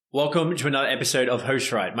Welcome to another episode of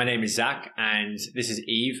Host Right. My name is Zach and this is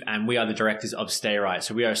Eve, and we are the directors of Stay Right.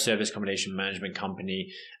 So we are a service accommodation management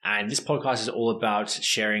company, and this podcast is all about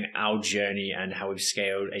sharing our journey and how we've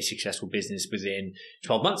scaled a successful business within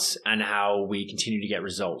 12 months and how we continue to get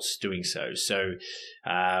results doing so. So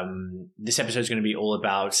this episode is going to be all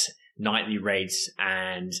about nightly rates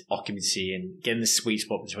and occupancy and getting the sweet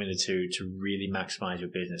spot between the two to really maximize your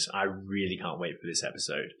business. I really can't wait for this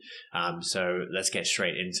episode. So let's get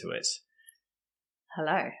straight into it.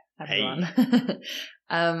 Hello, everyone. Hey.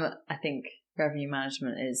 I think revenue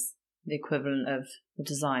management is the equivalent of the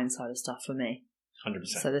design side of stuff for me. 100%.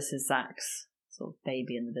 So this is Zach's sort of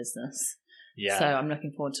baby in the business. Yeah. So I'm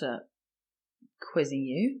looking forward to quizzing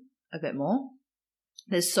you a bit more.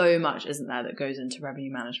 There's so much, isn't there, that goes into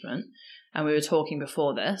revenue management. And we were talking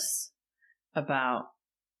before this about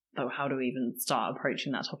how do we even start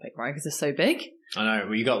approaching that topic, right? Because it's so big. I know.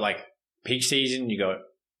 Well, you got like peak season, you got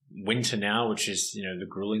winter now, which is, the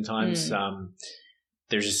grueling times.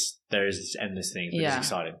 There's endless things, but it's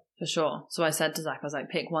exciting. For sure. So I said to Zach, I was like,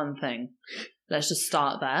 pick one thing. Let's just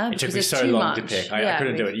start there. It took me so long to pick. I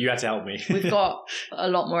couldn't do it. You had to help me. We've got a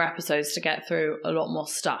lot more episodes to get through, a lot more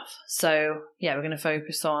stuff. So yeah, we're going to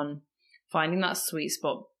focus on finding that sweet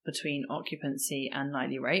spot between occupancy and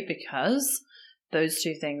nightly rate, because those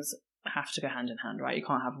two things have to go hand in hand, right? You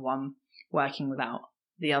can't have one working without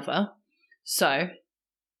the other. So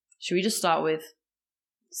should we just start with,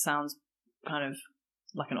 sounds kind of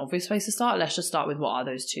like an obvious place to start. Let's just start with what are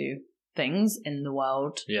those two things in the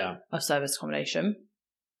world of service accommodation,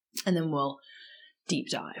 and then we'll deep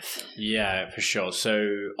dive. Yeah, for sure. So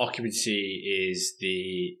occupancy is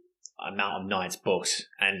the amount of nights booked,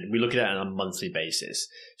 and we look at it on a monthly basis.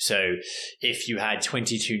 So if you had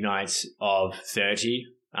 22 nights of 30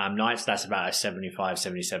 nights, that's about a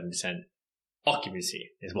 75-77% occupancy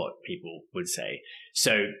is what people would say.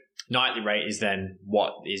 So nightly rate is then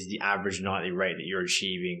what is the average nightly rate that you're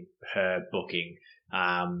achieving per booking.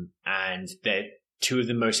 And they're two of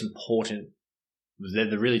the most important, they're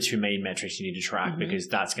the really two main metrics you need to track, because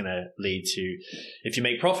that's going to lead to if you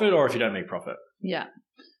make profit or if you don't make profit. Yeah.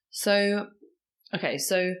 So, okay.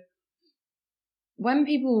 So when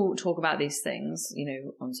people talk about these things,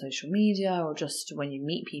 on social media or just when you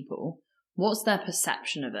meet people, what's their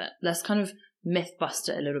perception of it? Let's kind of myth bust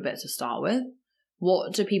it a little bit to start with.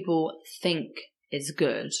 What do people think is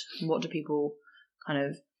good? What do people kind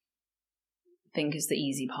of think is the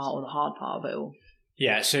easy part or the hard part of it all?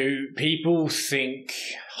 Yeah, so people think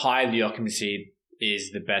high occupancy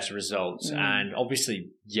is the better result. And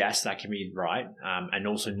obviously, yes, that can be right. And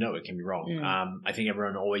also, no, it can be wrong. I think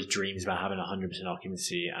everyone always dreams about having 100%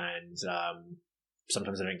 occupancy, and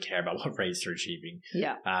sometimes they don't care about what rates they're achieving.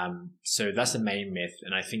 Yeah. So that's the main myth.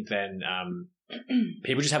 And I think then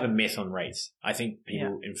people just have a myth on rates. I think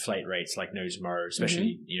people inflate rates like no tomorrow,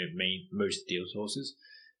 especially, most deal sources.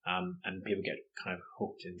 And people get kind of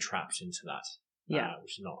hooked and trapped into that,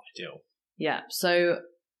 which is not ideal. Yeah. So,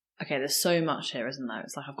 okay, there's so much here, isn't there?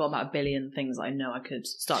 It's like I've got about 1 billion things I know I could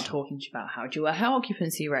start talking to you about. How do you work out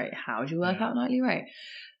occupancy rate? How do you work out nightly rate?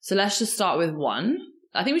 So let's just start with one.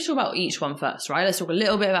 I think we should talk about each one first, right? Let's talk a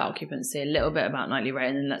little bit about occupancy, a little bit about nightly rate,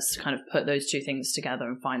 and then let's kind of put those two things together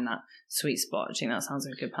and find that sweet spot. Do you think that sounds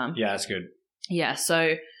like a good plan? Yeah, that's good. Yeah.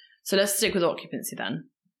 So let's stick with occupancy then.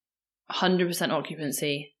 100%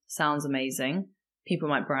 occupancy sounds amazing. People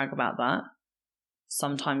might brag about that.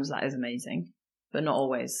 Sometimes that is amazing, but not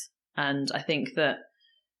always. And I think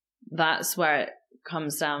that's where it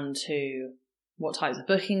comes down to what types of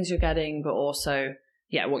bookings you're getting, but also,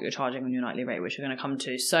 what you're charging on your nightly rate, which you're going to come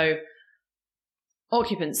to. So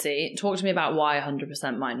occupancy, talk to me about why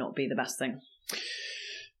 100% might not be the best thing.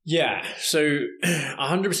 Yeah, so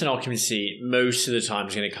 100% occupancy most of the time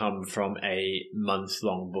is going to come from a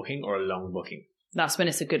month-long booking or a long booking. That's when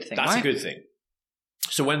it's a good thing, That's a good thing.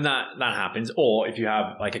 So when that happens, or if you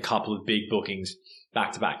have like a couple of big bookings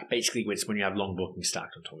back to back, basically it's when you have long bookings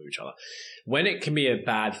stacked on top of each other. When it can be a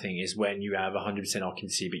bad thing is when you have 100%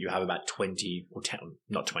 occupancy, but you have about 20 or 10,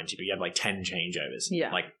 not 20, but you have like 10 changeovers,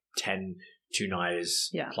 like 10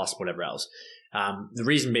 two-nighters plus whatever else. The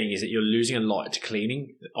reason being is that you're losing a lot to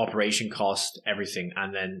cleaning, operation cost, everything,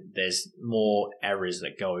 and then there's more errors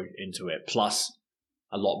that go into it, plus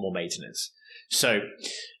a lot more maintenance. So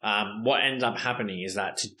what ends up happening is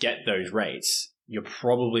that to get those rates, you're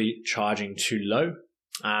probably charging too low,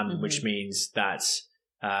 which means that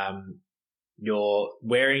you're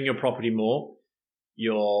wearing your property more,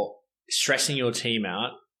 you're stressing your team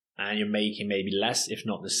out, and you're making maybe less, if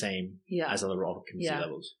not the same, as other occupancy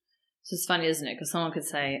levels. So it's funny, isn't it? Because someone could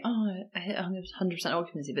say, oh, I hit 100%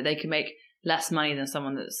 occupancy, but they can make less money than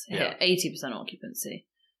someone that's hit 80% occupancy.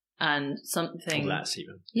 And something... Or less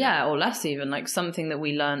even. Yeah, or less even. Like something that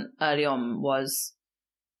we learned early on was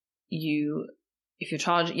if you're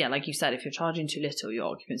charging, like you said, if you're charging too little, your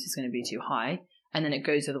occupancy is going to be too high. And then it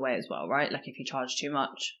goes the other way as well, right? Like if you charge too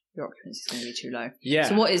much, your occupancy is going to be too low. Yeah.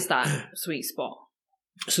 So what is that sweet spot?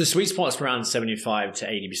 So the sweet spot is around 75 to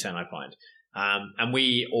 80%, I find. And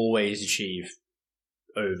we always achieve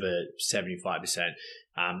over 75%.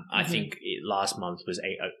 I think last month was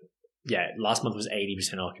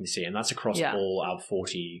 80% occupancy, and that's across all our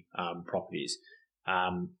 40 properties.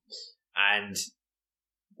 And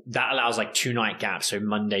that allows like 2-night gaps. So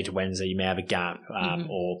Monday to Wednesday, you may have a gap,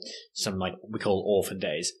 or some like we call orphan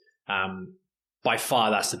days. By far,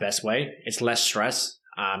 that's the best way. It's less stress.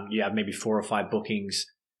 You have maybe 4 or 5 bookings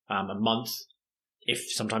a month,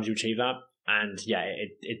 if sometimes you achieve that. And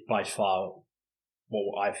it by far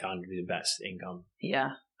what I found to be the best income.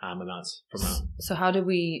 Amounts from that. So how do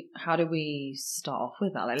we start off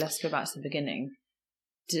with that? Like, let's go back to the beginning.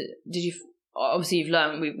 Did you obviously you've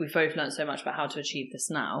learned, we've both learned so much about how to achieve this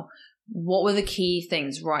now. What were the key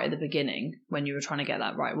things right at the beginning when you were trying to get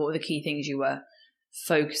that right? What were the key things you were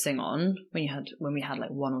focusing on when we had like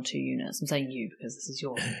 1 or 2 units? I'm saying you because this is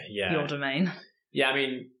your your domain. Yeah, I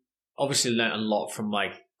mean, obviously learned a lot from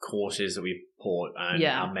like courses that we bought and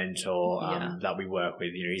our mentor that we work with.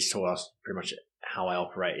 You know, he's taught us pretty much how I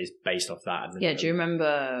operate is based off that. Yeah, do you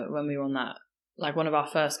remember when we were on that, like one of our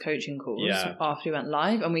first coaching calls after we went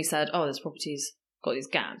live, and we said, oh, this property's got these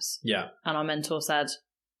gaps. Yeah. And our mentor said,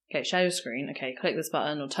 okay, share your screen. Okay, click this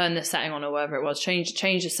button or turn this setting on or whatever it was. Change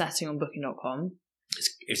the setting on booking.com.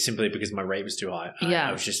 It's simply because my rate was too high.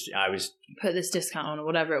 I was put this discount on or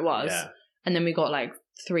whatever it was. Yeah. And then we got like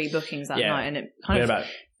 3 bookings that night, and it kind of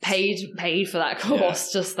paid for that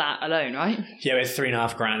course, just that alone, right? Yeah, we had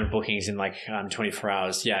 $3,500 of bookings in like 24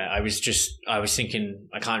 hours. Yeah, I was thinking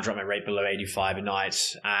I can't drop my rate below 85 a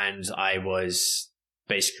night, and I was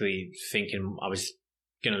basically thinking I was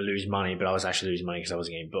going to lose money, but I was actually losing money because I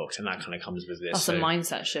wasn't getting booked, and that kind of comes with this. That's a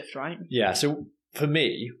mindset shift, right? Yeah. So for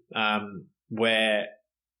me, where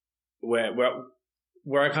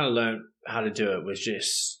I kind of learned how to do it was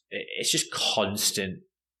it's just constant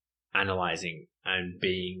analyzing and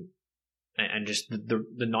being, and just the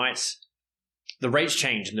nights, the rates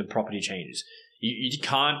change and the property changes. You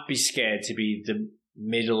can't be scared to be the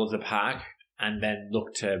middle of the pack and then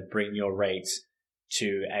look to bring your rates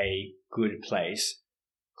to a good place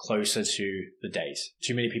closer to the dates.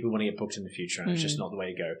 Too many people want to get booked in the future, and it's just not the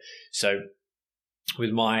way to go. So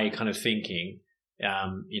with my kind of thinking,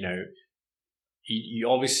 you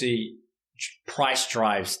obviously, price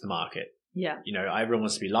drives the market. Yeah. You know, everyone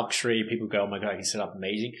wants to be luxury. People go, oh my God, I can set up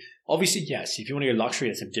amazing. Obviously, yes, if you want to go luxury,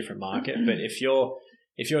 that's a different market. But if you're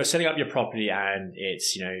setting up your property and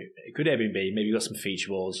it's, you know, a good Airbnb, maybe you've got some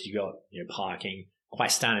feature walls, you got, you know, parking,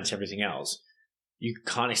 quite standard to everything else, you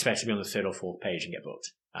can't expect to be on the 3rd or 4th page and get booked.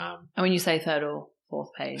 And when you say 3rd or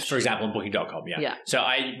 4th page? For example, on Booking.com, yeah. So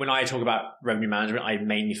when I talk about revenue management, I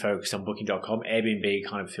mainly focus on Booking.com. Airbnb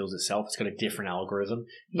kind of feels itself. It's got a different algorithm.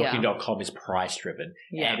 Booking.com is price driven.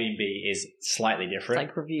 Yeah. Airbnb is slightly different. It's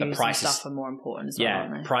like reviews and stuff are more important as well,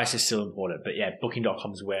 aren't they? Price is still important. But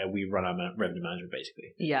Booking.com is where we run our revenue management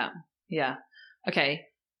basically. Yeah. Okay.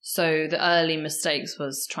 So the early mistakes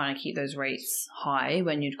was trying to keep those rates high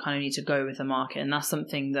when you'd kind of need to go with the market. And that's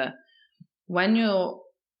something that when you're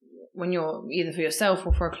either for yourself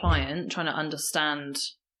or for a client trying to understand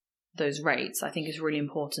those rates, I think it's really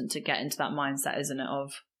important to get into that mindset, isn't it?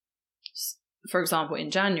 Of, for example, in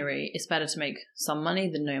January, it's better to make some money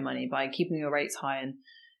than no money by keeping your rates high and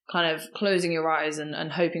kind of closing your eyes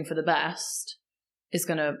and hoping for the best. You're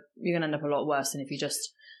going to end up a lot worse than if you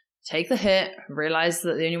just take the hit, realize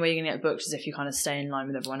that the only way you're going to get booked is if you kind of stay in line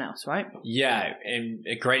with everyone else, right? Yeah, and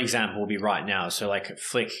a great example will be right now. So like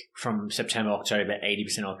Flick from September, October,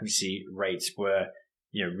 80% occupancy rates were,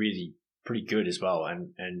 you know, really pretty good as well,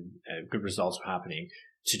 and good results were happening.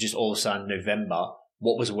 So just all of a sudden, November,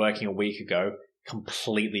 what was working a week ago,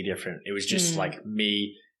 completely different. It was just like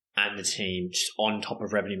me and the team just on top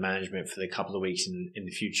of revenue management for the couple of weeks in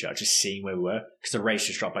the future, just seeing where we were, because the rates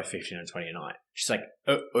just dropped by 15 and 20 a night. Just like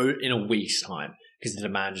in a week's time, because the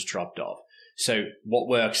demand just dropped off. So what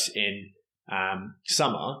works in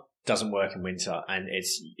summer doesn't work in winter, and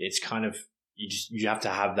it's kind of, you have to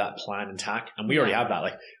have that plan and tack, and we already have that.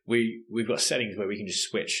 Like we've got settings where we can just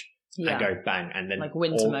switch and go bang, and then like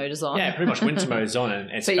winter mode is on. Yeah, pretty much winter mode is on, and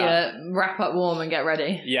it's but wrap up warm and get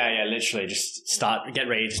ready. Yeah, literally just get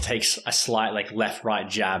ready to take a slight like left right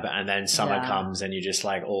jab, and then summer comes and you're just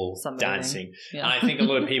like all dancing. Yeah. And I think a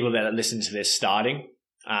lot of people that listen to this starting,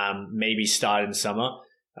 maybe start in summer,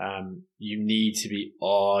 you need to be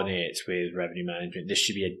on it with revenue management. This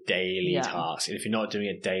should be a daily task. And if you're not doing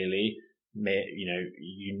it daily,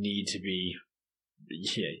 you need to be.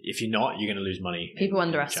 Yeah, if you're not, you're going to lose money. People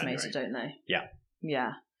underestimate it, don't they? Yeah.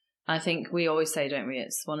 Yeah. I think we always say, don't we?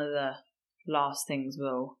 It's one of the last things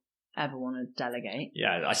we'll ever want to delegate.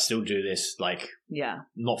 Yeah, I still do this,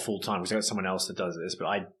 not full time because I got someone else that does this, but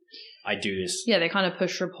I do this. Yeah, they kind of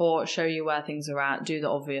push report, show you where things are at, do the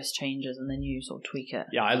obvious changes, and then you sort of tweak it.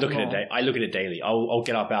 Yeah, I look at it daily. I'll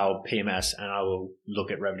get up our PMS and I will look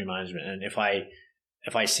at revenue management, and if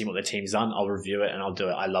I see what the team's done, I'll review it and I'll do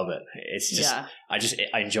it. I love it. It's just,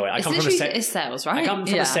 I enjoy it. It's sales, right? I come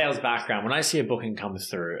from a sales background. When I see a booking come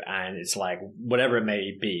through and it's like, whatever it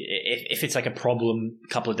may be, if it's like a problem, a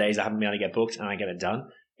couple of days I haven't been able to get booked and I get it done,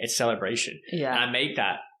 it's celebration. Yeah. And I make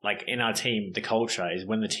that, like in our team, the culture is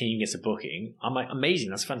when the team gets a booking, I'm like, amazing.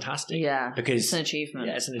 That's fantastic. Yeah. Because it's an achievement.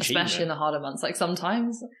 Yeah, it's an achievement. Especially in the harder months. Like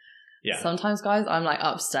sometimes, guys, I'm like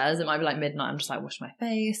upstairs. It might be like midnight. I'm just like washing my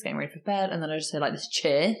face, getting ready for bed. And then I just hear like this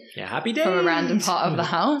cheer. Yeah, happy days. From a random part of the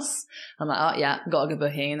house. I'm like, oh yeah, got a good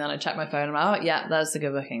booking. And then I check my phone. I'm like, oh yeah, there's a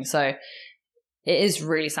good booking. So it is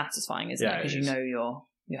really satisfying, isn't it? Because you know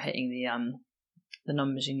you're hitting the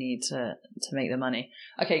numbers you need to make the money.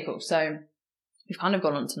 Okay, cool. So we've kind of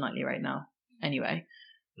gone on to nightly rate now. Anyway,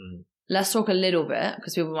 let's talk a little bit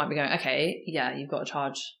because people might be going, okay, yeah, you've got to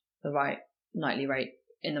charge the right nightly rate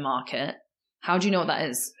in the market. How do you know what that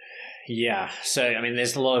is? Yeah. So, I mean,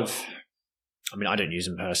 there's a lot of, I don't use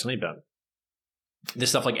them personally, but there's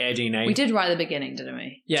stuff like AirDNA. We did right at the beginning, didn't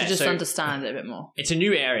we? Yeah. To just understand it a bit more. It's a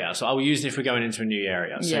new area. So I'll use it if we're going into a new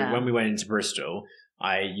area. So when we went into Bristol,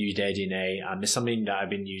 I used AirDNA. There's something that I've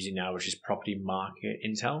been using now, which is Property Market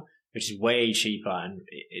Intel, which is way cheaper and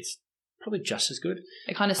it's probably just as good.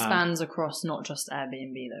 It kind of spans across not just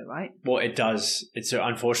Airbnb though, right? Well, it does.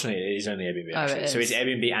 Unfortunately, it is only Airbnb actually. So it's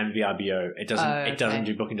Airbnb and VRBO. It doesn't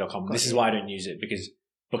do Booking.com. This is why I don't use it because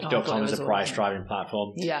Booking.com is a price driving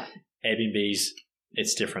platform. Yeah. Airbnb's,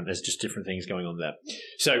 it's different. There's just different things going on there.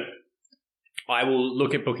 So I will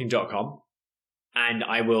look at Booking.com and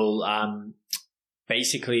I will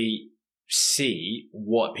basically see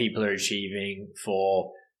what people are achieving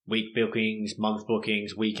for week bookings, month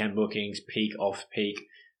bookings, weekend bookings, peak, off peak.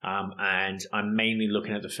 And I'm mainly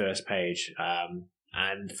looking at the first page.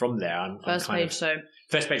 And from there, first page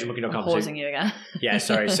of Booking.com. I'm pausing you again. Yeah,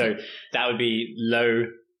 sorry. So that would be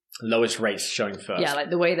lowest rates showing first. Yeah, like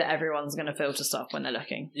the way that everyone's going to filter stuff when they're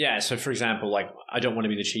looking. Yeah. So for example, like I don't want to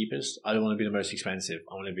be the cheapest. I don't want to be the most expensive.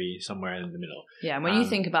 I want to be somewhere in the middle. Yeah. And when you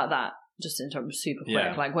think about that, just to interrupt super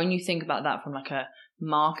quick, like when you think about that from like a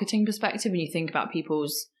marketing perspective and you think about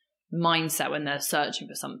people's mindset when they're searching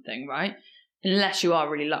for something, right? Unless you are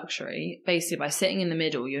really luxury, basically by sitting in the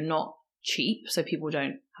middle, you're not cheap. So people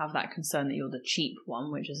don't have that concern that you're the cheap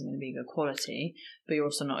one, which isn't going to be good quality, but you're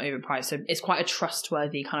also not overpriced. So it's quite a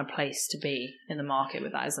trustworthy kind of place to be in the market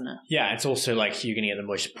with that, isn't it? Yeah. It's also like you're going to get the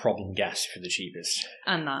most problem guests for the cheapest.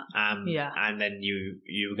 And that. And then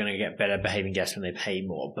you're going to get better behaving guests when they pay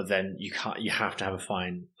more, but then you have to have a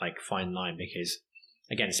fine line because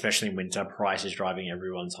again, especially in winter, price is driving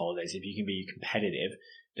everyone's holidays. If you can be competitive,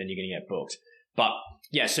 then you're going to get booked. But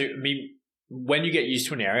yeah, so I mean, when you get used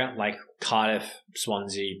to an area like Cardiff,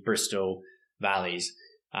 Swansea, Bristol, Valleys,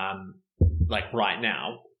 like right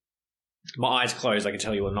now, my eyes closed, I can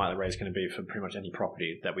tell you what nightly rate is going to be for pretty much any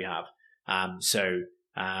property that we have.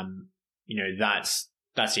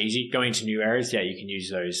 That's easy. Going to new areas, yeah, you can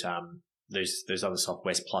use those other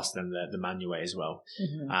softwares plus then the Manuway as well.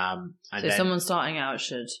 Mm-hmm. So someone starting out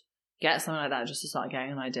should get something like that just to start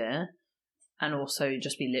getting an idea, and also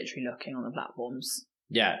just be literally looking on the platforms.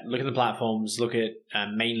 Yeah, look at the platforms.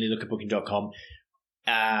 Mainly look at Booking.com.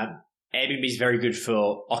 Airbnb is very good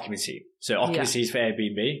for occupancy. So occupancy is for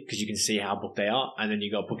Airbnb because you can see how booked they are, and then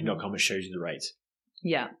you got Booking.com which shows you the rates.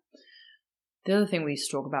 Yeah. The other thing we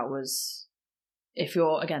used to talk about was if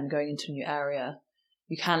you're again going into a new area,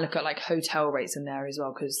 you can look at like hotel rates in there as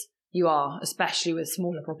well because you are, especially with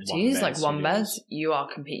smaller properties like one beds, you are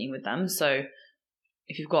competing with them. So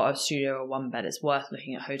if you've got a studio or one bed, it's worth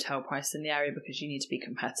looking at hotel price in the area because you need to be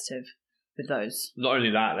competitive with those. Not only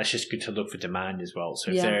that, that's just good to look for demand as well.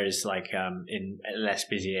 So if there is like in a less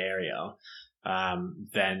busy area,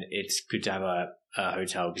 then it's good to have a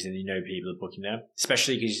hotel because then you know people are booking there,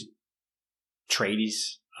 especially because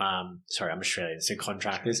tradies. Sorry, I'm Australian, so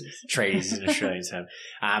contractors. Tradies is an Australian term.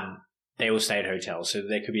 They all stay at hotels, so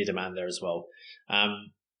there could be a demand there as well.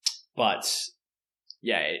 But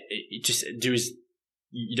yeah, it just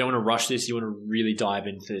you don't want to rush this. You want to really dive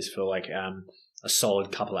into this for like a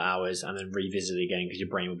solid couple of hours and then revisit it again because your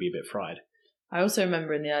brain will be a bit fried. I also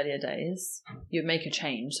remember in the earlier days, you'd make a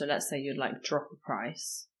change. So let's say you'd like drop a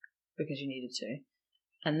price because you needed to.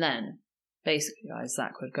 And then basically, guys,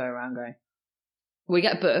 Zach would go around going, we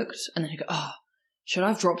get booked. And then he'd go, oh, should I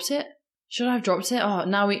have dropped it? Should I have dropped it? Oh,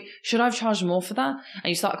 should I have charged more for that? And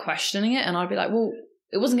you start questioning it. And I'd be like, well,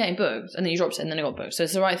 it wasn't getting booked. And then you dropped it and then it got booked. So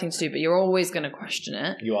it's the right thing to do, but you're always going to question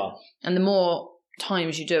it. You are. And the more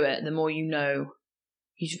times you do it, the more you know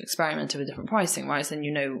you've experimented with different pricing, right? So then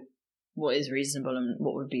you know what is reasonable and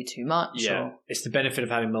what would be too much. Yeah, it's the benefit of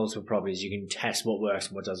having multiple properties. You can test what works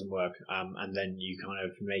and what doesn't work, and then you kind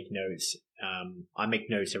of make notes. I make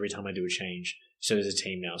notes every time I do a change. So there's a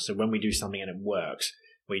team now. So when we do something and it works,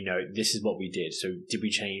 we know this is what we did. So did we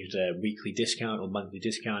change the weekly discount or monthly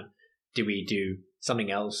discount? Did we do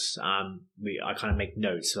something else? I kind of make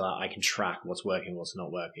notes so that I can track what's working, what's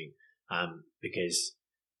not working, because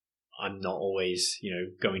I'm not always,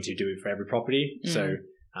 going to do it for every property. Mm. So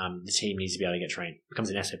the team needs to be able to get trained. It becomes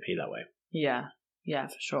an SOP that way. Yeah,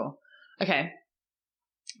 for sure. Okay,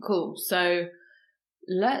 cool. So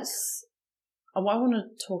what I want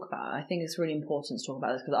to talk about, I think it's really important to talk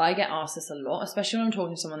about this because I get asked this a lot, especially when I'm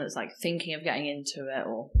talking to someone that's like thinking of getting into it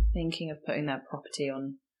or thinking of putting their property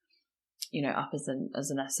on, up as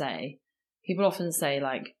an SA. People often say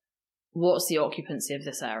like, what's the occupancy of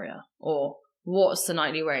this area? Or what's the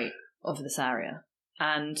nightly rate of this area?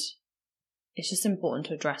 And it's just important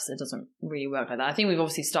to address it doesn't really work like that. I think we've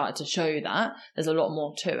obviously started to show that there's a lot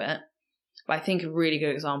more to it. But I think a really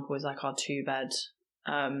good example is like our 2-bed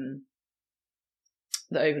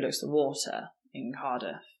that overlooks the water in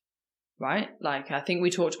Cardiff, right? Like I think we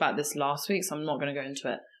talked about this last week, so I'm not going to go into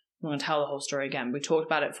it. I'm not going to tell the whole story again. We talked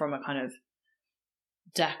about it from a kind of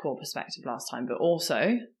decor perspective last time, but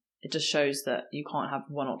also it just shows that you can't have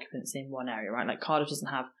one occupancy in one area, right? Like Cardiff doesn't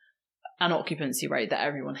have an occupancy rate that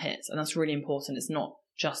everyone hits, and that's really important. It's not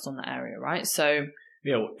just on that area, right? So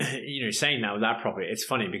saying that with that property, it's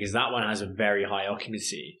funny because that one has a very high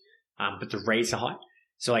occupancy, but the rates are high.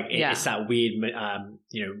 So it's that weird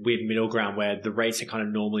middle ground where the rates are kind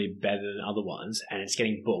of normally better than other ones, and it's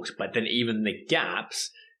getting booked. But then even the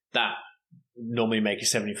gaps that normally make a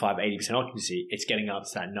 75-80% occupancy, it's getting up to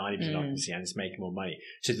that 90% occupancy, and it's making more money.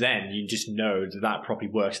 So then you just know that property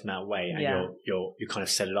works in that way, and you're kind of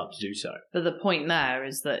set it up to do so. But the point there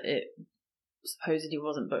is that it supposedly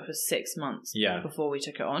wasn't booked for 6 months before we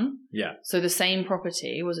took it on. Yeah. So the same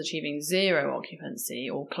property was achieving 0 occupancy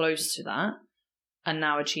or close to that, and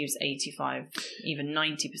now achieves 85, even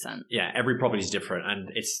 90%. Yeah, every property is different,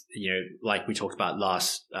 and it's like we talked about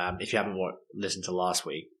last. If you haven't listened to last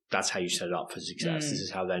week, that's how you set it up for success. This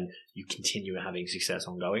is how then you continue having success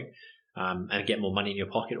ongoing, and get more money in your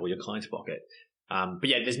pocket or your client's pocket. But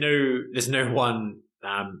yeah, there's no one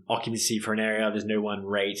occupancy for an area. There's no one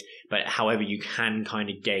rate, but however you can kind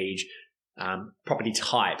of gauge property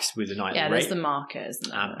types with the nightly rate. Yeah, there's the market, isn't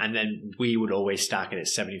there? And then we would always stack it at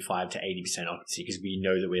 75 to 80% occupancy because we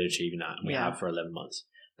know that we're achieving that, and we have for 11 months.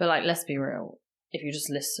 But like, let's be real. If you just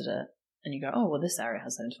listed it and you go, oh, well, this area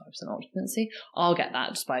has 75% occupancy, I'll get that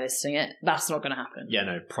just by listing it. That's not going to happen. Yeah,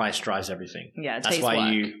 no, price drives everything. Yeah, it takes work.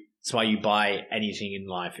 That's why you buy anything in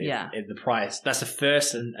life. If the price, that's the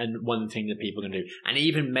first and one thing that people can do. And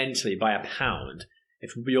even mentally, by a pound,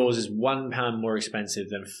 if yours is £1 more expensive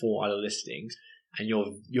than 4 other listings, and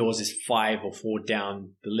yours is 5 or 4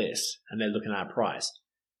 down the list, and they're looking at a price,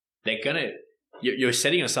 you're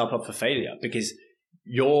setting yourself up for failure because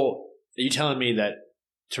are you telling me that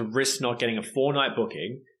to risk not getting a 4-night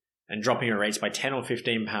booking and dropping your rates by £10 or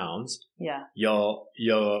 £15,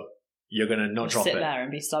 you're going to not drop it. Sit there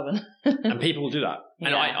and be stubborn. And people will do that. Yeah.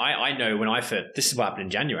 And I know when this is what happened in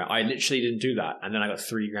January. I literally didn't do that. And then I got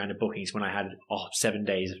 $3,000 of bookings when I had 7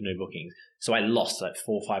 days of no bookings. So I lost like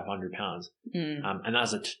 £400-500. And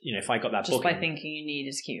that's if I got that just booking. By thinking you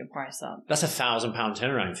needed to keep your price up. That's £1,000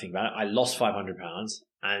 turnaround. If you think about it. I lost £500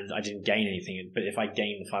 and I didn't gain anything. But if I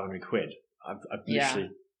gained the £500, I've literally,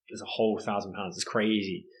 there's a whole £1,000. It's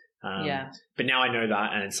crazy. But now I know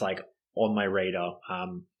that, and it's like on my radar.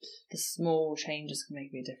 The small changes can make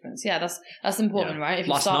a big difference. Yeah, that's important, right? If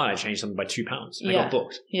Last night I changed something by £2. I got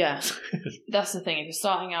booked. Yeah, that's the thing. If you're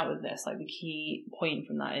starting out with this, like the key point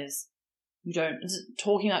from that is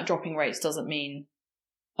talking about dropping rates doesn't mean,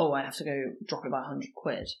 oh, I have to go drop it by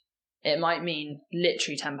 £100. It might mean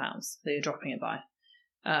literally £10 that you're dropping it by.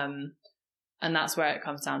 And that's where it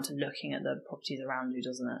comes down to looking at the properties around you,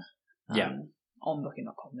 doesn't it? On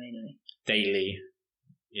booking.com mainly. Daily,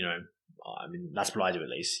 I mean, that's what I do at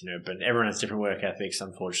least, but everyone has different work ethics,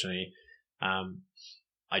 unfortunately.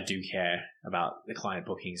 I do care about the client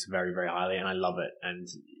bookings very, very highly, and I love it. And,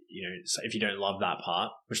 so if you don't love that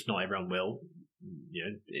part, which not everyone will,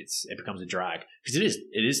 it becomes a drag, because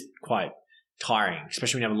it is quite tiring,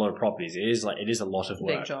 especially when you have a lot of properties. It is a lot of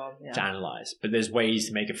work Big job, to analyze, but there's ways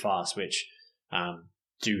to make it fast, which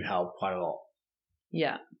do help quite a lot.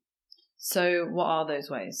 Yeah. So what are those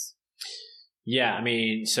ways? Yeah, I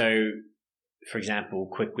mean, so for example,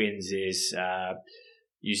 quick wins is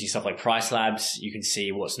using stuff like price labs. You can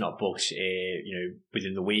see what's not booked,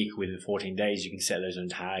 within the week, within 14 days. You can set those on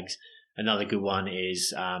tags. Another good one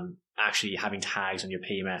is actually having tags on your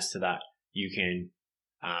PMS so that you can,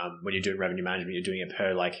 when you're doing revenue management, you're doing it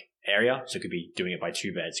per like area. So it could be doing it by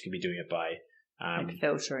 2 beds, it could be doing it by like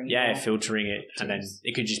filtering. Yeah, filtering it. And then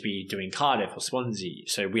it could just be doing Cardiff or Swansea.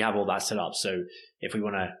 So we have all that set up. So if we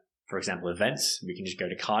want to, for example, events, we can just go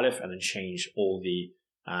to Cardiff and then change all the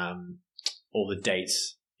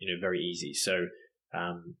dates, very easy. So,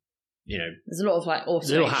 there's a lot of like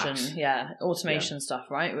automation stuff,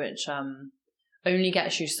 right? Which only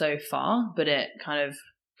gets you so far, but it kind of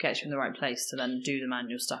gets you in the right place to then do the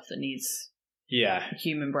manual stuff that needs a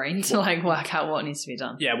human brain to like work out what needs to be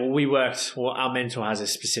done. Yeah, well, our mentor has a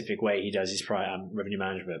specific way he does his revenue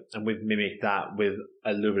management, and we've mimicked that with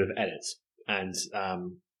a little bit of edits. And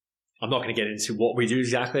I'm not going to get into what we do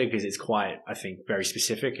exactly because it's quite, I think, very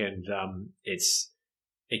specific, and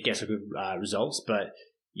it gets good results. But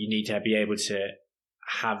you need to be able to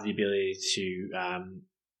have the ability to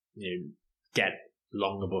get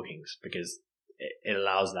longer bookings, because it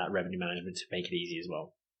allows that revenue management to make it easy as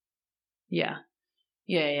well. Yeah.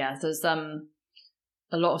 There's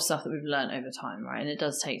a lot of stuff that we've learned over time, right? And it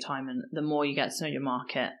does take time, and the more you get to know your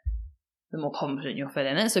market, the more confident you'll feel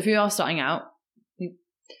in it. So if you are starting out, if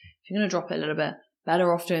you're going to drop it a little bit,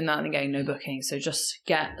 better off doing that than getting no bookings. So just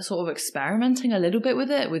get sort of experimenting a little bit with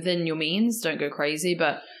it within your means. Don't go crazy,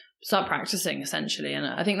 but start practicing essentially. And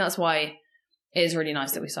I think that's why it is really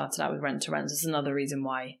nice that we started out with rent to rents. It's another reason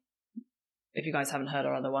why, if you guys haven't heard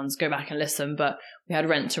our other ones, go back and listen. But we had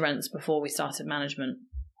rent to rents before we started management.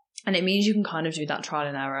 And it means you can kind of do that trial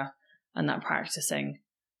and error and that practicing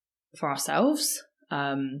for ourselves,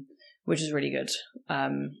 which is really good.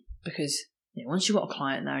 Because once you've got a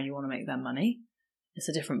client there and you want to make them money, it's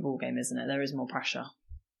a different ballgame, isn't it? There is more pressure.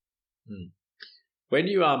 When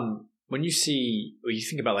you see, or you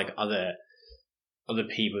think about like other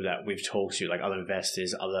people that we've talked to, like other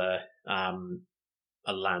investors, other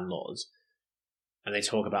landlords, and they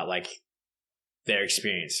talk about like their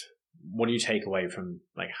experience, what do you take away from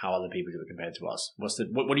like how other people do it compared to us? What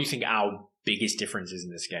do you think our biggest difference is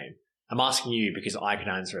in this game? I'm asking you because I can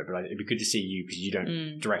answer it, but it'd be good to see you because you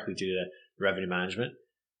don't directly do the revenue management.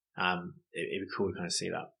 It'd be cool to kind of see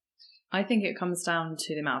that. I think it comes down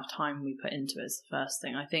to the amount of time we put into it as the first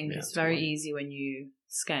thing. I think it's very easy when you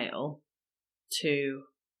scale to,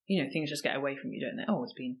 things just get away from you, don't they? Oh,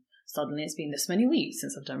 it's been this many weeks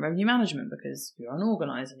since I've done revenue management, because you're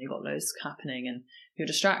unorganized and you've got loads happening and you're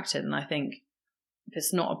distracted. And I think if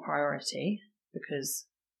it's not a priority because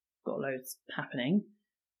you've got loads happening,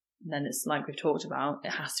 then it's like we've talked about,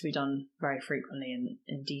 it has to be done very frequently and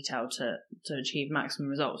in detail to achieve maximum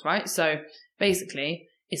results, right? So basically,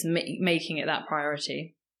 it's making it that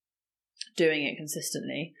priority, doing it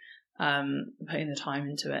consistently, putting the time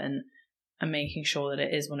into it, and making sure that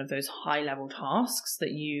it is one of those high-level tasks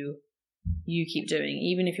that you keep doing.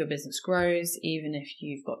 Even if your business grows, even if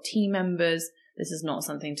you've got team members, this is not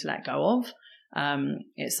something to let go of.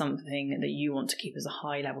 It's something that you want to keep as a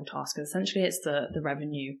high-level task. Essentially, it's the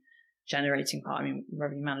revenue generating part.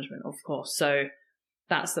 Revenue management, of course. So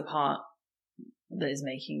that's the part that is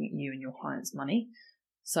making you and your clients money.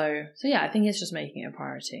 So yeah, I think it's just making it a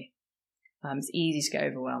priority. It's easy to get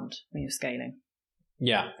overwhelmed when you're scaling.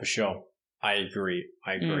 Yeah, for sure. I agree.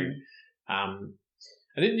 I think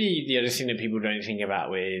the other thing that people don't think about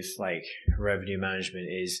with like revenue management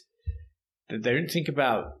is that they don't think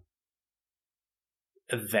about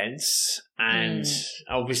events, and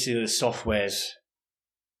obviously the softwares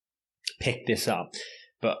pick this up.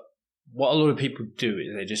 But what a lot of people do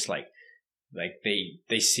is they just like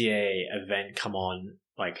they see a event come on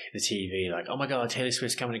like the TV, like, oh my God, Taylor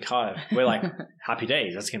Swift's coming to Cardiff. We're like, happy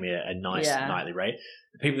days. That's going to be a nice nightly rate.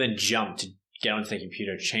 People then jump to get onto their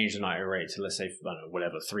computer, change the nightly rate to, let's say, I don't know,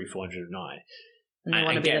 whatever, 300-400 a night. And they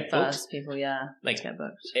want to be the first people, to get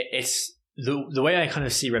booked. It's the way I kind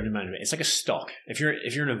of see revenue management. It's like a stock. If you're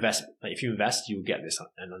an investment, like if you invest, you'll get this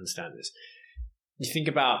and understand this. You think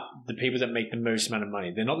about the people that make the most amount of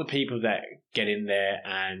money. They're not the people that get in there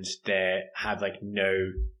and they have like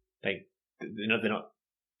no, like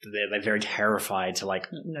they're very terrified to like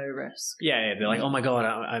no risk. Yeah, they're like, oh my God,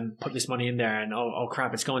 I put this money in there and oh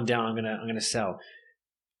crap, it's going down. I'm gonna sell.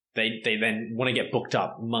 they then want to get booked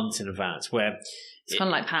up months in advance. Where it's kind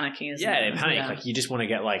of like panicking, isn't it? Yeah, they panic. Yeah. Like you just want to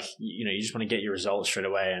get you just want to get your results straight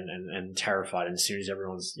away and terrified. And as soon as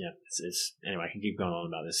everyone's it's anyway. I can keep going on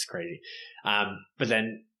about this. It's crazy. But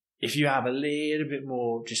then if you have a little bit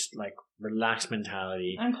more just like relaxed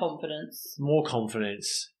mentality and confidence, more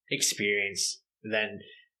confidence, experience, then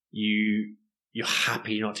you're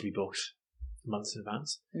happy not to be booked months in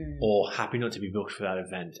advance, or happy not to be booked for that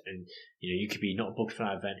event. And you could be not booked for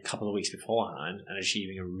that event a couple of weeks beforehand and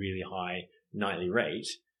achieving a really high nightly rate.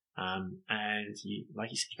 And you,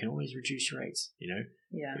 like you said, you can always reduce your rates.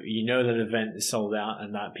 That event is sold out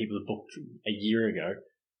and that people have booked a year ago.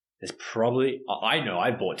 There's probably, I know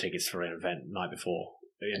I bought tickets for an event the night before.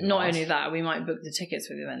 Not only that, we might book the tickets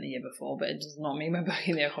for the event the year before, but it does not mean we're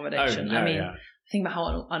booking the accommodation. Oh, no, think about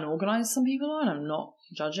how unorganized some people are, and I'm not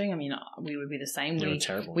judging. I mean, we would be the same.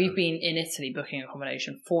 We've been in Italy booking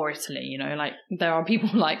accommodation for Italy. There are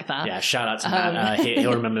people like that. Yeah, shout out to Matt.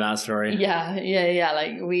 He'll remember that story. Yeah.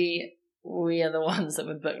 Like we are the ones that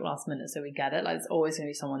would book last minute, so we get it. Like, there's always going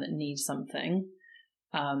to be someone that needs something,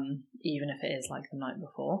 even if it is like the night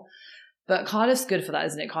before. But Cardiff's good for that,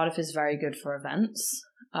 isn't it? Cardiff is very good for events,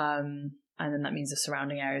 and then that means the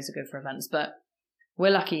surrounding areas are good for events. But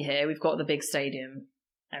we're lucky here. We've got the big stadium.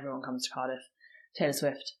 Everyone comes to Cardiff. Taylor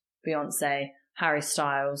Swift, Beyonce, Harry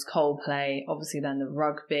Styles, Coldplay, obviously then the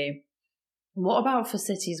rugby. What about for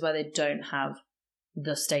cities where they don't have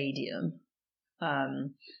the stadium?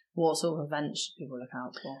 What sort of events should people look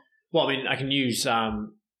out for? Well, I mean, I can use our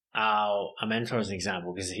mentor as an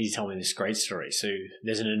example because he's told me this great story. So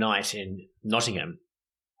there's a night in Nottingham,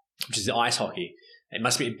 which is ice hockey. It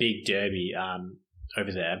must be a big derby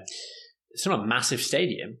over there. It's not a massive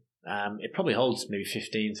stadium. It probably holds maybe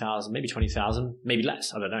 15,000, maybe 20,000, maybe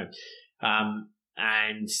less. I don't know.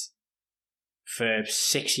 And for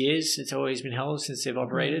 6 years, it's always been held since they've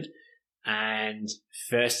operated. And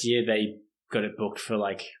first year, they got it booked for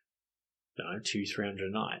like, I don't know, 200-300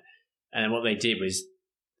 a night. And then what they did was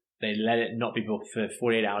they let it not be booked for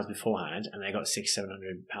 48 hours beforehand, and they got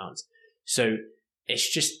 £600-700. So it's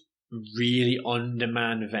just really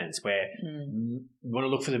on-demand events where you want to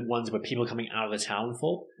look for the ones where people are coming out of the town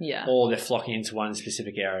for, or they're flocking into one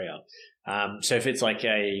specific area. So if it's like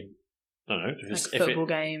I don't know, if football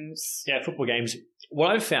games. Yeah, football games.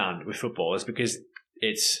 What I've found with football is because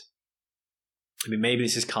maybe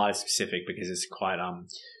this is Cardiff specific because it's quite a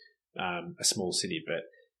small city, but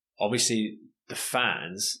obviously the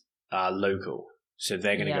fans are local. So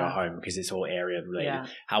they're going to go home because it's all area related. Yeah.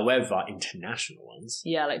 However, international ones,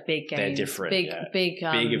 like big games, they're different. Big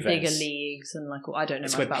events, bigger leagues, and like I don't know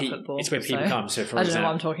much about football. It's where people come. So for I don't know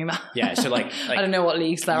what I'm talking about. Yeah, so like I don't know what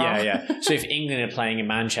leagues there are. Yeah. So if England are playing in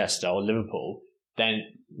Manchester or Liverpool, then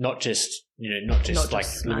not just like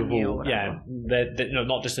Liverpool.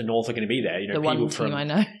 Not just the North are going to be there. The people one from team I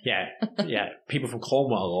know. Yeah. People from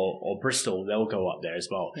Cornwall or Bristol, they'll go up there as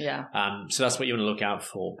well. Yeah. So that's what you want to look out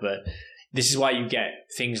for, but. This is why you get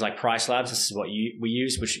things like Price Labs. This is what we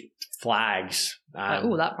use, which flags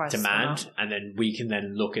that price demand, and then we can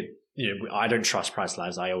then look at. I don't trust Price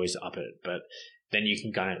Labs. I always up it, but then you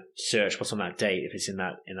can kind of search what's on that date if it's in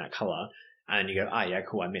that color, and you go,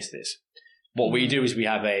 cool, I missed this. What we do is we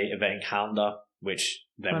have a event calendar, which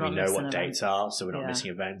then we know what dates are, so we're not missing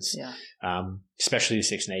events. Yeah. Especially the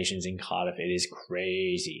Six Nations in Cardiff, it is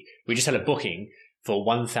crazy. We just had a booking for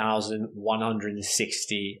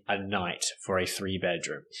 1,160 a night for a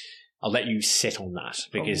 3-bedroom. I'll let you sit on that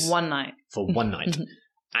because for one night.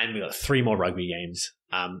 And we got 3 more rugby games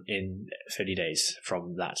in 30 days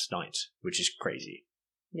from that night, which is crazy.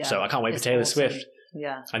 Yeah, so I can't wait for Taylor Swift.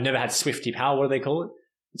 Yeah, I've never had Swiftie Power. What do they call it?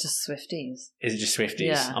 Just Swifties. Is it just Swifties?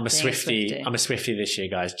 Yeah, I'm a Swiftie. I'm a Swiftie this year,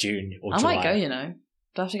 guys. June or July. I might go.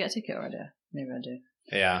 Do I have to get a ticket already? Maybe I do.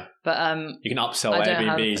 Yeah, but you can upsell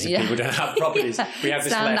Airbnbs if people don't have properties. We have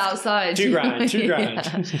this stand left. Outside.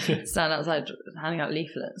 $2,000. Stand outside, handing out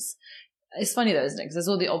leaflets. It's funny though, isn't it? Because there's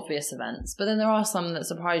all the obvious events, but then there are some that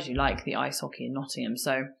surprise you, like the ice hockey in Nottingham.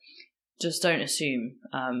 So just don't assume.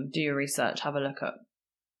 Do your research. Have a look at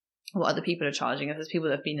what other people are charging. If there's people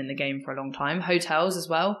that have been in the game for a long time, hotels as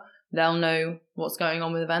well, they'll know what's going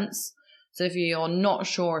on with events. So if you're not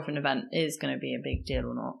sure if an event is going to be a big deal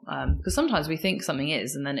or not, because sometimes we think something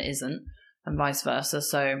is and then it isn't, and vice versa.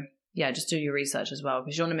 So yeah, just do your research as well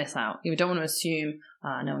because you don't want to miss out. You don't want to assume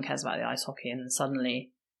no one cares about the ice hockey and then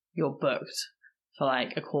suddenly you're booked for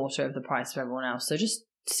like a quarter of the price of everyone else. So just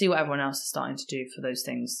see what everyone else is starting to do for those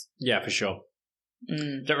things. Yeah, for sure.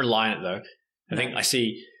 Don't rely on it though. I think I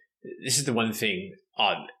see this is the one thing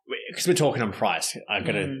because we're talking on price. I've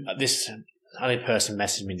got this other person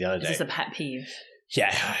messaged me the other day. Is this a pet peeve?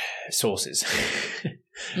 Yeah, sources.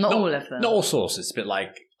 Not all of them. Not all sources, but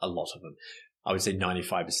like a lot of them. I would say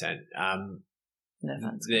 95%. No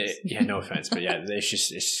offense. No offense, but yeah, it's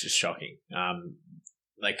just shocking.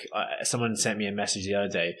 Someone sent me a message the other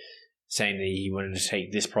day saying that he wanted to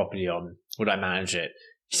take this property on. Would I manage it?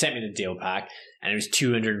 He sent me the deal pack, and it was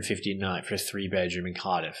 $250 a night for a 3-bedroom in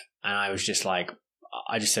Cardiff. And I was just like,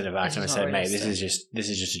 I just said it back to him. I said, mate, this is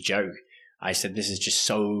just a joke. I said, this is just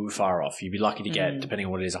so far off. You'd be lucky to get, depending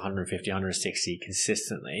on what it is, 150, 160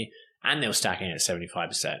 consistently. And they're stacking at 75%.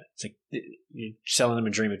 It's like you're selling them a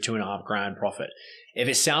dream of $2,500 profit. If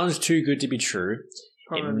it sounds too good to be true,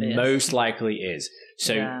 it most likely is.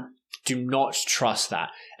 So do not trust that.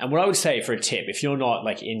 And what I would say for a tip, if you're not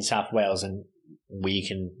like in South Wales and we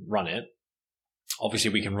can run it,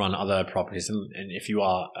 obviously we can run other properties. And if you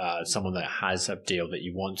are someone that has a deal that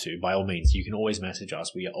you want to, by all means, you can always message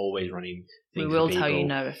us. We are always running things. We will tell you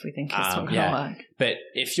no if we think it's not going to work. But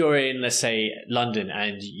if you're in, let's say, London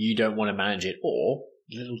and you don't want to manage it, or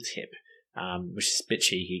little tip, which is a bit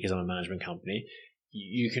cheeky because I'm a management company,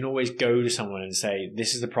 you can always go to someone and say,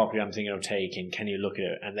 this is the property I'm thinking of taking. Can you look at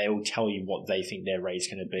it? And they will tell you what they think their rate's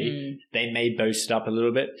going to be. They may boast it up a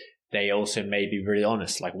little bit. They also may be really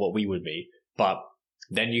honest, like what we would be. But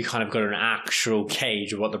then you kind of got an actual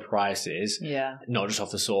gauge of what the price is, not just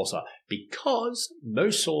off the sourcer, because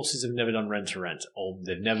most sources have never done rent to rent or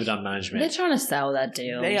they've never done management. They're trying to sell their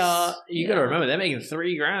deals. They are. You got to remember, they're making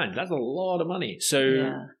 $3,000. That's a lot of money.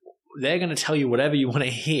 So they're going to tell you whatever you want to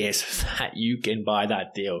hear so that you can buy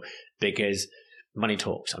that deal, because money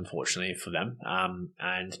talks, unfortunately, for them.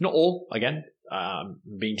 And not all, again.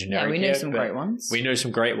 Being generic. Yeah, we know some great ones. We know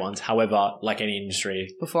some great ones. However, like any industry,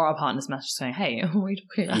 before our partners message saying, "Hey, what are you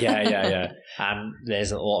talking about?" Yeah.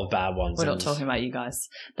 There's a lot of bad ones. We're not talking about you guys.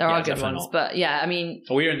 There are good ones, but I mean,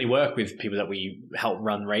 we only work with people that we help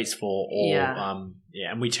run rates for, or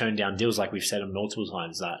and we turn down deals like we've said multiple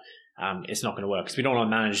times that it's not going to work because we don't want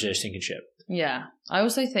to manage their sinking ship. Yeah, I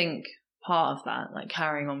also think part of that, like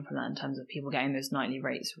carrying on from that, in terms of people getting those nightly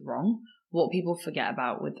rates wrong. What people forget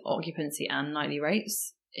about with occupancy and nightly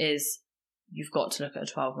rates is you've got to look at a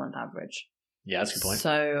 12-month average. Yeah, that's a good point.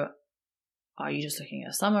 So are you just looking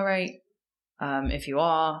at a summer rate? If you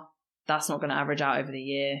are, that's not going to average out over the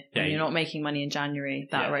year. When you're not making money in January,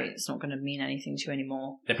 that rate's not going to mean anything to you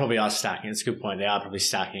anymore. They probably are stacking. It's a good point. They are probably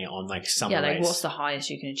stacking it on like summer rates. What's the highest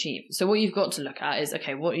you can achieve? So what you've got to look at is,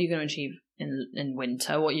 okay, what are you going to achieve in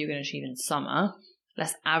winter? What are you going to achieve in summer?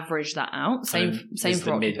 Let's average that out. Same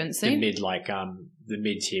for occupancy. The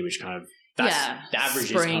mid tier, which kind of the average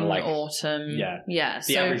spring, is kind of like autumn. The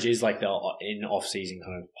average is like the in off season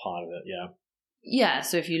kind of part of it. Yeah.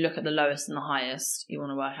 So if you look at the lowest and the highest, you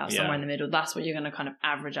want to work out somewhere in the middle. That's what you're going to kind of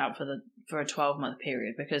average out for a 12-month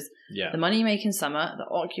period, because the money you make in summer, the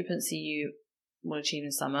occupancy you will achieve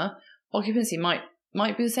in summer, occupancy might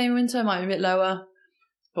be the same in winter, might be a bit lower,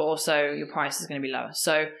 but also your price is going to be lower.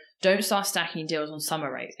 So don't start stacking deals on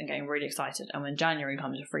summer rates and getting really excited. And when January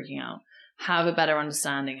comes, you're freaking out. Have a better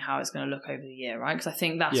understanding how it's going to look over the year, right? Because I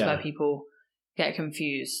think that's where people get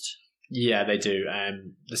confused. Yeah, they do.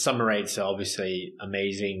 The summer rates are obviously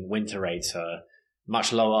amazing. Winter rates are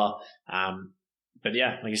much lower. But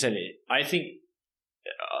yeah, like you said, I think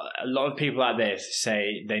a lot of people out there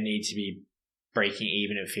say they need to be breaking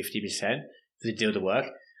even at 50% for the deal to work.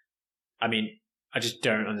 I mean, I just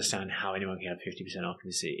don't understand how anyone can have 50%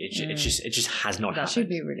 occupancy. It just has not happened. That should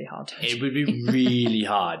be really hard. It would be really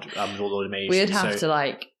hard with all automation. We'd have to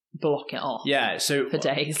like block it off. Yeah, so for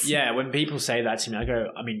days. Yeah, when people say that to me, I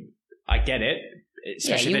go, I mean, I get it.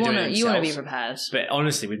 Especially if they're doing it you want to be prepared. But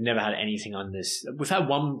honestly, we've never had anything on this. We've had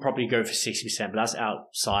one property go for 60%, but that's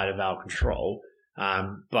outside of our control.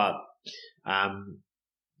 If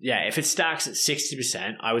it stacks at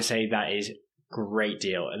 60%, I would say that is great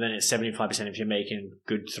deal. And then it's 75% if you're making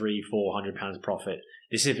good £300-400 profit.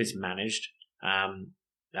 This is if it's managed,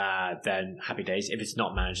 then happy days. If it's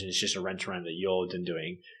not managed and it's just a rent around that you're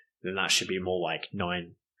doing, then that should be more like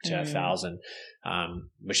 9 to 1,000,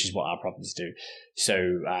 which is what our properties do.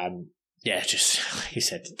 So just like you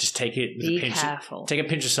said, just take it with take a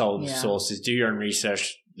pinch of salt. Sources, do your own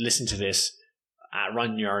research, listen to this,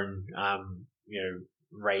 run your own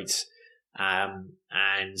rates, and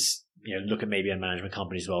look at maybe a management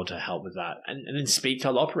company as well to help with that, and then speak to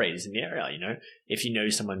other operators in the area. If you know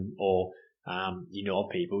someone or you know of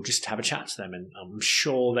people, just have a chat to them, and I'm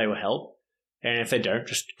sure they will help. And if they don't,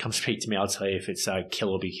 just come speak to me. I'll tell you if it's kill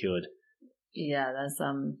or be cured. Yeah, there's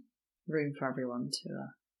room for everyone to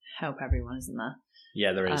help everyone, isn't there?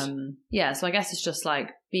 Yeah, there is. So I guess it's just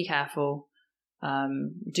like, be careful.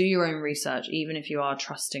 Do your own research, even if you are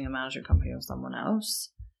trusting a management company or someone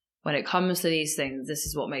else. When it comes to these things, this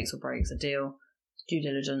is what makes or breaks a deal. due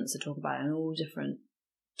diligence. They talk about it in all different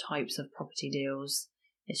types of property deals.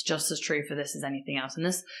 It's just as true for this as anything else. And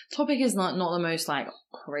this topic is not the most like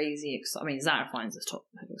crazy. I mean, Zach finds this topic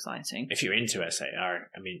exciting. If you're into SAR,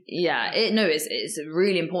 I mean, yeah, it's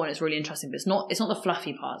really important. It's really interesting, but it's not the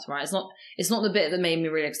fluffy parts, right? It's not the bit that made me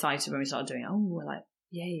really excited when we started doing it. Oh, we're like,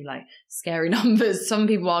 yay, like scary numbers. Some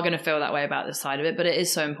people are going to feel that way about this side of it, but it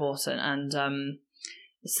is so important, and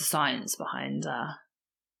it's the science behind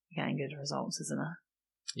getting good results, isn't it?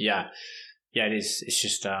 Yeah, it is. It's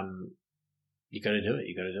just you got to do it.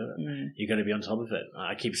 You got to be on top of it.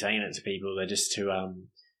 I keep saying it to people. They're just too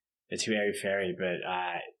airy fairy. But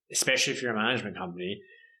especially if you're a management company,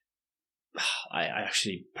 I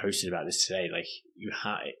actually posted about this today. Like you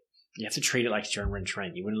have to treat it like it's your own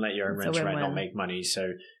rent. You wouldn't let your own rent not make money.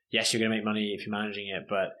 So yes, you're going to make money if you're managing it,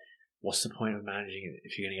 but what's the point of managing it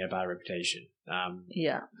if you're going to get a bad reputation?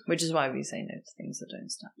 Yeah, which is why we say no to things that don't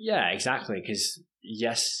stack. Yeah, exactly. Because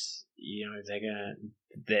yes,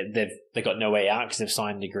 they've got no way out because they've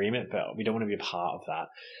signed an agreement, but we don't want to be a part of that.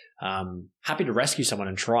 Happy to rescue someone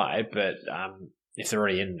and try, but if they're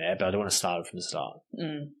already in there, but I don't want to start it from the start.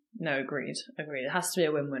 No, agreed. It has to be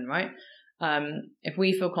a win-win, right? If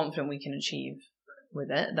we feel confident we can achieve with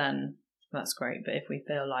it, then that's great. But if we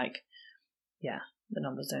feel like, the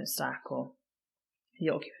numbers don't stack or the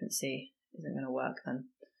occupancy isn't going to work, then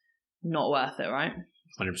not worth it, right?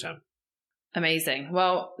 100%. Amazing.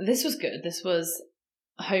 Well, this was good.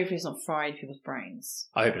 Hopefully it's not fried people's brains.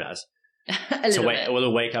 I hope it has. It's a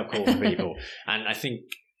wake-up call for people. And I think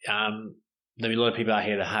there'll be a lot of people out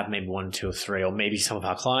here that have maybe 1, 2, or 3, or maybe some of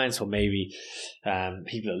our clients, or maybe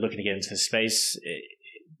people that are looking to get into the space.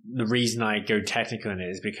 The reason I go technical in it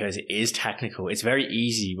is because it is technical. It's very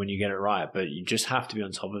easy when you get it right, but you just have to be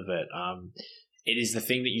on top of it. It is the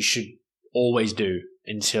thing that you should always do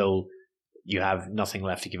until you have nothing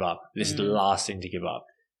left to give up. This is the last thing to give up.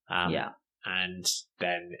 And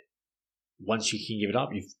then once you can give it up,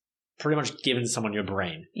 you've pretty much given someone your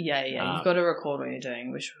brain. Yeah. You've got to record what you're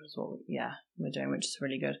doing, which was what we're doing, which is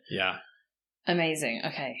really good. Yeah. Amazing.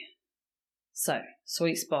 Okay. So,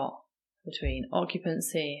 sweet spot between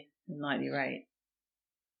occupancy and nightly rate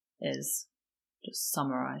is, just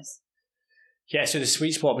summarize. Yeah, so the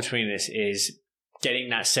sweet spot between this is getting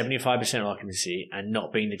that 75% occupancy and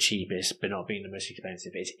not being the cheapest, but not being the most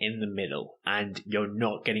expensive. It's in the middle, and you're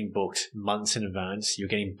not getting booked months in advance. You're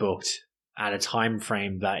getting booked at a time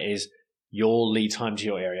frame that is your lead time to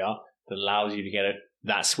your area that allows you to get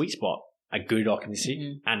that sweet spot, a good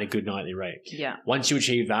occupancy and a good nightly rate. Yeah. Once you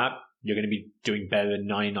achieve that, you're going to be doing better than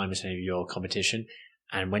 99% of your competition.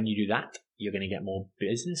 And when you do that, you're going to get more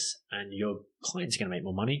business and your clients are going to make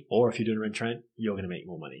more money. Or if you're doing rent rent, you're going to make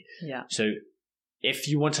more money. Yeah. So if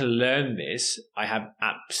you want to learn this, I have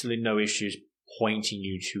absolutely no issues pointing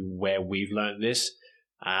you to where we've learned this.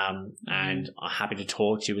 And I'm happy to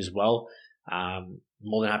talk to you as well.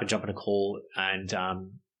 More than happy to jump on a call and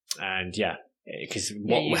yeah, because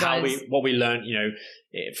what we learned,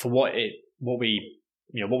 for what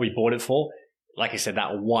we bought it for, like I said,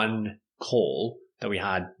 that one call that we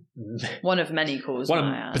had, one of many calls,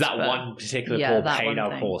 one particular call paid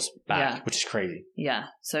our course back, which is crazy. Yeah,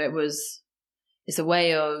 so it's a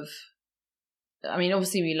way of, I mean,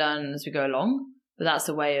 obviously we learn as we go along, but that's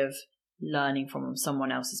a way of learning from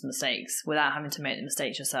someone else's mistakes without having to make the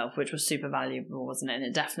mistakes yourself, which was super valuable, wasn't it? And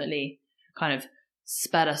it definitely kind of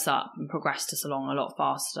sped us up and progressed us along a lot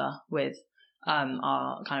faster with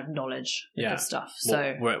our kind of knowledge of this stuff.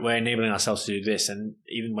 So we're enabling ourselves to do this, and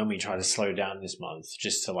even when we try to slow down this month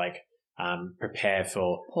just to prepare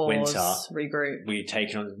for winter, regroup, we've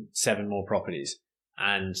taken on 7 more properties,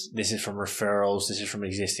 and this is from referrals, this is from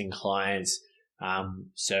existing clients.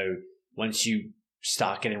 So once you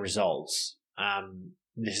start getting results,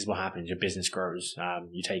 this is what happens. Your business grows.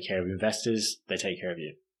 You take care of investors, they take care of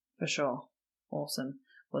you. For sure. Awesome.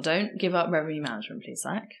 Well, don't give up revenue management, please,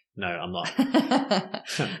 Zach. No, I'm not.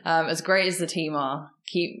 As great as the team are,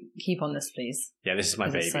 keep on this, please. Yeah, this is my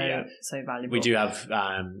baby. So valuable. We do have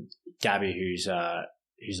Gabby, who's a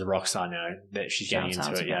rock star now. That she's getting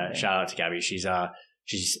into it. Yeah, shout out to Gabby. She's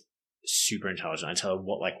super intelligent. I tell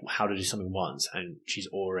her how to do something once, and she's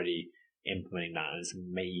already implementing that, and it's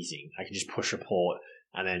amazing. I can just push report,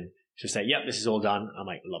 and then she'll say, "Yep, this is all done." I'm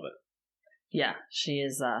like, love it. Yeah, she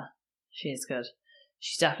is. She is good.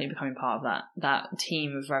 She's definitely becoming part of that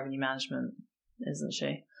team of revenue management, isn't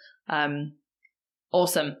she?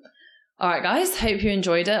 Awesome. All right, guys. Hope you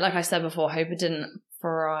enjoyed it. Like I said before, hope it didn't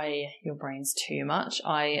fry your brains too much.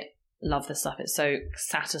 I love this stuff. It's so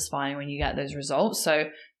satisfying when you get those results. So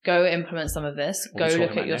go implement some of this. Go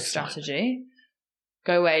look at your strategy.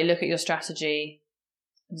 Go away, look at your strategy,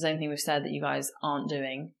 If there's anything we've said that you guys aren't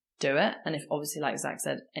doing, do it. And if obviously, like Zach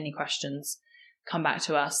said, any questions, come back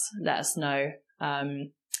to us, let us know.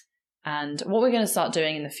 And what we're going to start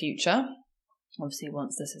doing in the future, obviously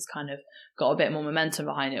once this has kind of got a bit more momentum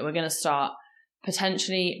behind it, we're going to start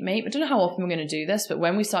potentially, maybe, I don't know how often we're going to do this, but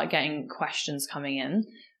when we start getting questions coming in,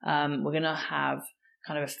 we're going to have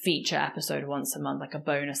kind of a feature episode once a month, like a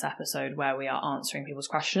bonus episode where we are answering people's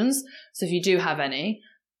questions. So if you do have any,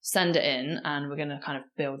 send it in, and we're going to kind of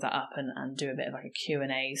build that up and do a bit of like a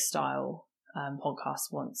Q&A style podcast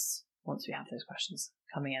once we have those questions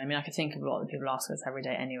coming in. I mean, I can think of a lot that people ask us every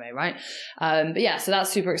day anyway, right? But yeah, so that's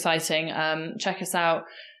super exciting. Check us out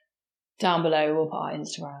down below. We'll put our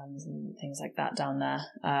Instagrams and things like that down there.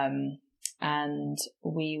 And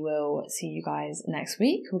we will see you guys next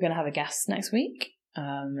week. We're going to have a guest next week.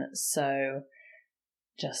 So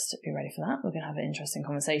just be ready for that. We're going to have an interesting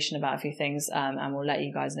conversation about a few things, and we'll let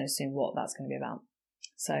you guys know soon what that's going to be about.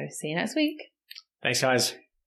 So see you next week. Thanks, guys.